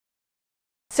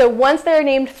So once they're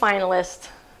named finalists,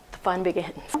 the fun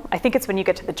begins. I think it's when you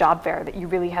get to the job fair that you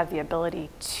really have the ability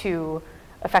to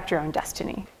affect your own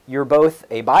destiny. You're both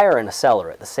a buyer and a seller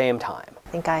at the same time. I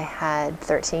think I had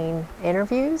 13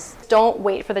 interviews. Don't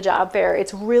wait for the job fair.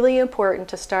 It's really important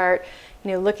to start,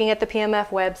 looking at the PMF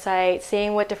website,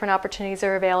 seeing what different opportunities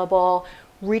are available,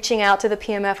 reaching out to the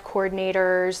PMF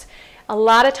coordinators. A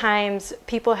lot of times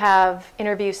people have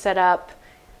interviews set up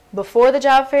before the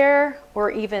job fair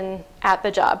or even at the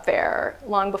job fair,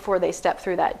 long before they step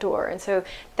through that door. And so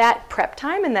that prep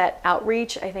time and that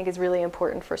outreach, I think, is really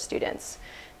important for students.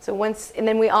 So and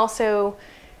then we also,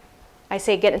 I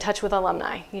say get in touch with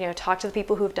alumni, talk to the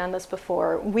people who've done this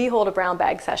before. We hold a brown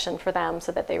bag session for them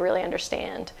so that they really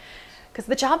understand. Because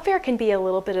the job fair can be a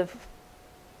little bit of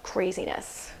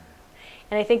craziness.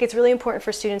 And I think it's really important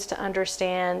for students to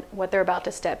understand what they're about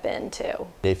to step into.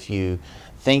 If you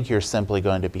think you're simply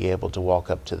going to be able to walk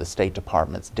up to the State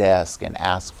Department's desk and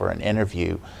ask for an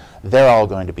interview, they're all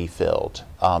going to be filled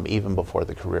even before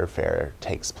the career fair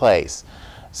takes place.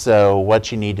 So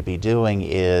what you need to be doing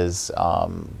is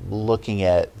looking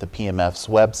at the PMF's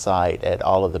website at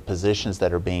all of the positions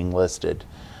that are being listed,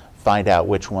 find out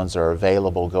which ones are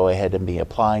available, go ahead and be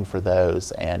applying for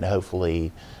those, and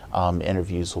hopefully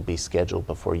interviews will be scheduled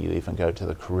before you even go to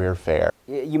the career fair.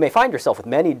 You may find yourself with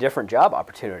many different job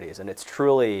opportunities, and it's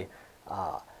truly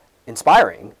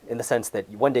inspiring in the sense that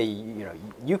one day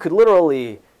you could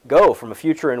literally go from a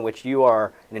future in which you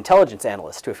are an intelligence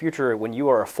analyst to a future when you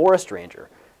are a forest ranger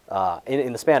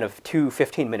in the span of 2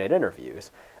 15-minute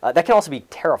interviews. That can also be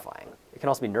terrifying. It can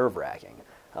also be nerve-wracking.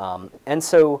 And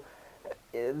so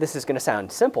this is going to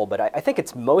sound simple, but I think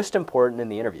it's most important in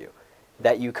the interview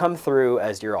that you come through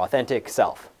as your authentic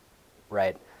self,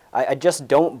 right? I just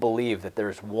don't believe that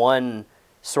there's one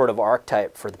sort of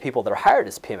archetype for the people that are hired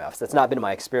as PMFs. That's not been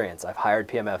my experience. I've hired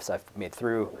PMFs. I've made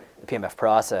through the PMF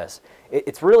process.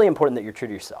 It's really important that you're true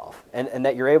to yourself and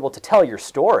that you're able to tell your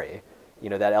story,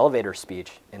 that elevator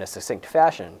speech in a succinct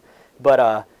fashion,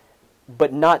 but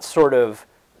not sort of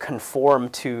conform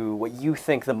to what you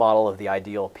think the model of the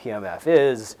ideal PMF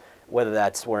is, whether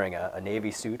that's wearing a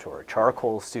navy suit or a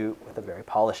charcoal suit with a very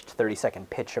polished 30-second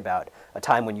pitch about a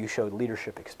time when you showed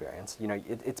leadership experience.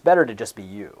 It's better to just be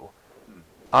you.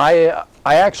 I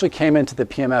actually came into the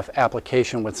PMF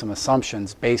application with some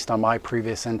assumptions based on my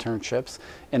previous internships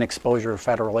and exposure to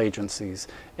federal agencies.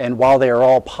 And while they are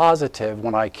all positive,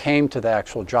 when I came to the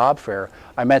actual job fair,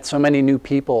 I met so many new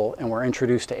people and were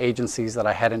introduced to agencies that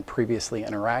I hadn't previously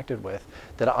interacted with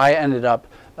that I ended up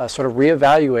sort of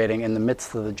reevaluating in the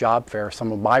midst of the job fair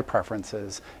some of my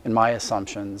preferences and my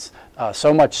assumptions,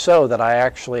 so much so that I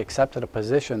actually accepted a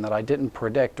position that I didn't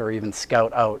predict or even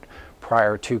scout out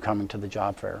prior to coming to the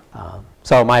job fair.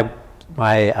 So my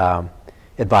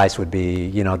advice would be,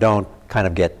 don't kind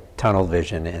of get tunnel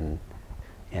vision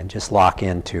and just lock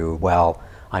into, well,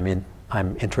 I'm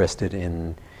interested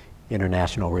in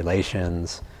international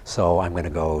relations, so I'm going to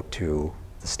go to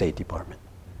the State Department.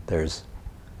 There's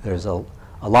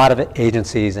a lot of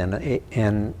agencies, and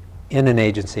in an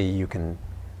agency you can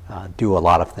do a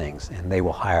lot of things, and they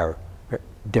will hire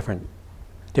different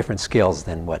skills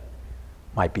than what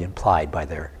might be implied by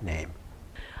their name.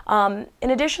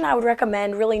 In addition, I would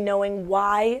recommend really knowing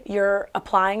why you're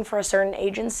applying for a certain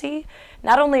agency.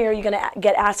 Not only are you going to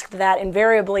get asked that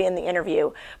invariably in the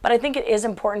interview, but I think it is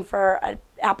important for an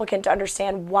applicant to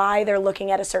understand why they're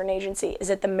looking at a certain agency. Is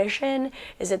it the mission?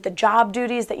 Is it the job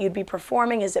duties that you'd be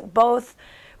performing? Is it both?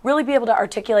 Really be able to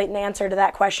articulate an answer to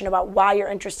that question about why you're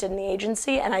interested in the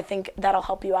agency, and I think that'll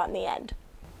help you out in the end.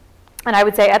 And I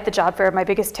would say at the job fair, my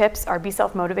biggest tips are be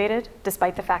self-motivated,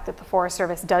 despite the fact that the Forest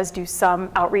Service does do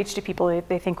some outreach to people that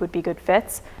they think would be good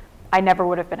fits. I never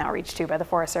would have been outreached to by the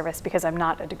Forest Service because I'm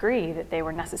not a degree that they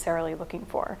were necessarily looking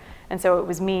for. And so it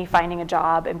was me finding a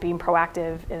job and being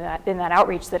proactive in that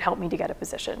outreach that helped me to get a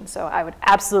position. So I would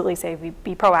absolutely say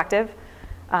be proactive,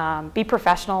 be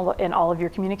professional in all of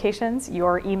your communications.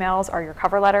 Your emails are your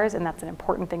cover letters, and that's an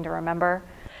important thing to remember.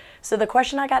 So the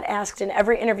question I got asked in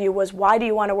every interview was, why do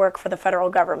you want to work for the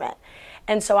federal government?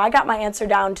 And so I got my answer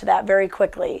down to that very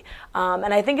quickly.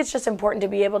 And I think it's just important to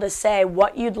be able to say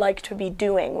what you'd like to be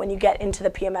doing when you get into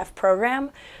the PMF program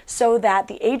so that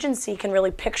the agency can really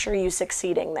picture you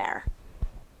succeeding there.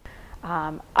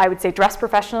 I would say dress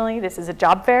professionally. This is a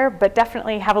job fair, but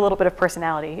definitely have a little bit of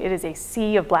personality. It is a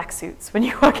sea of black suits when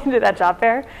you walk into that job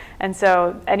fair. And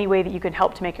so any way that you can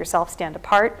help to make yourself stand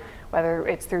apart, whether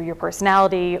it's through your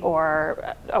personality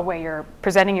or a way you're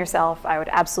presenting yourself, I would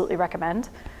absolutely recommend.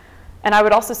 And I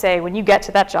would also say when you get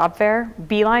to that job fair,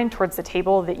 beeline towards the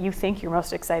table that you think you're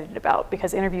most excited about,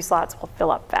 because interview slots will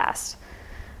fill up fast.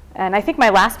 And I think my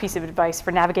last piece of advice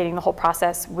for navigating the whole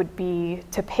process would be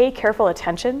to pay careful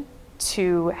attention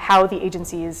to how the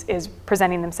agency is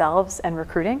presenting themselves and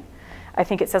recruiting. I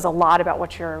think it says a lot about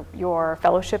what your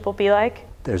fellowship will be like.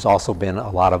 There's also been a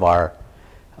lot of our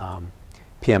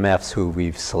PMFs who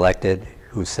we've selected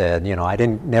who said, you know, I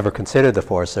never considered the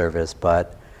Forest Service,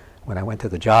 but when I went to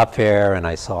the job fair and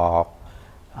I saw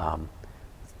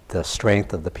the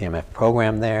strength of the PMF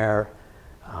program there,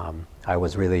 I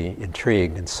was really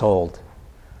intrigued and sold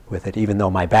with it, even though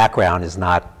my background is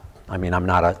not, I mean, I'm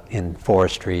not in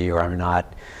forestry, or I'm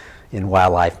not in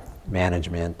wildlife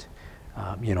management,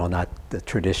 you know, not the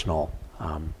traditional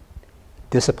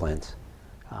disciplines.